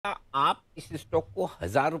क्या आप इस स्टॉक को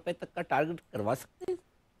 1,000 रुपए तक का टारगेट करवा सकते हैं?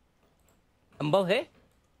 संभव है?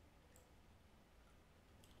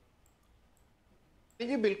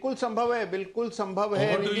 जी बिल्कुल संभव है, बिल्कुल संभव है।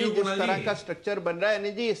 Over to जी you, जिस कुणाल तरह जी। का स्ट्रक्चर बन रहा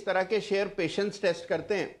है जी, इस तरह के शेयर पेशेंस टेस्ट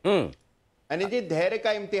करते हैं। जी धैर्य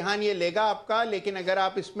का इम्तिहान ये लेगा आपका, लेकिन अगर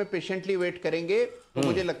आप इसमें पेशेंटली वेट करेंगे तो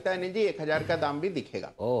मुझे लगता है जी 1,000 का दाम भी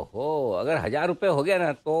दिखेगा। ओहो, अगर 1,000 रुपए हो गया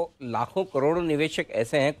ना तो लाखों करोड़ों निवेशक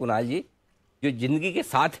ऐसे हैं कुणाल जी, जो जिंदगी के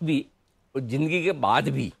साथ भी और जिंदगी के बाद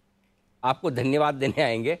भी आपको धन्यवाद देने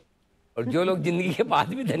आएंगे। और जो लोग जिंदगी के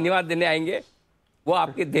बाद भी धन्यवाद देने आएंगे वो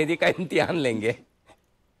आपके धैर्य का इम्तिहान लेंगे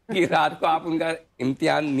कि रात को आप उनका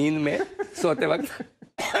इम्तिहान नींद में सोते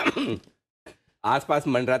वक्त आसपास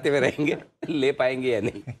मंडराते हुए रहेंगे, ले पाएंगे या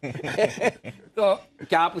नहीं। तो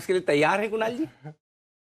क्या आप उसके लिए तैयार हैं कुणाल जी?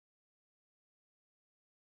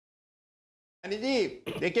 अनिल जी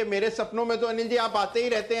देखिए, मेरे सपनों में तो अनिल जी आप आते ही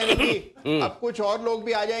रहते हैं अनिल जी। अब कुछ और लोग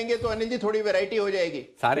भी आ जाएंगे तो अनिल जी थोड़ी वैरायटी हो जाएगी।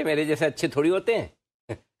 सारे मेरे जैसे अच्छे थोड़ी होते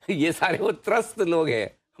हैं। ये सारे वो त्रस्त लोग हैं,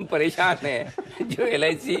 परेशान हैं, जो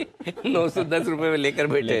LIC 910 रुपए में लेकर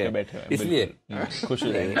बैठे हैं, इसलिए खुश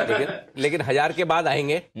हो जाएंगे। लेकिन 1,000 के बाद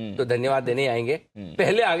आएंगे तो धन्यवाद देने आएंगे।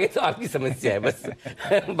 पहले आगे तो आपकी समस्या है बस।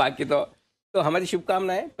 बाकी तो हमारी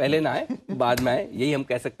शुभकामनाएं, पहले ना आए बाद में आए, यही हम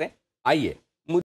कह सकते हैं। आइए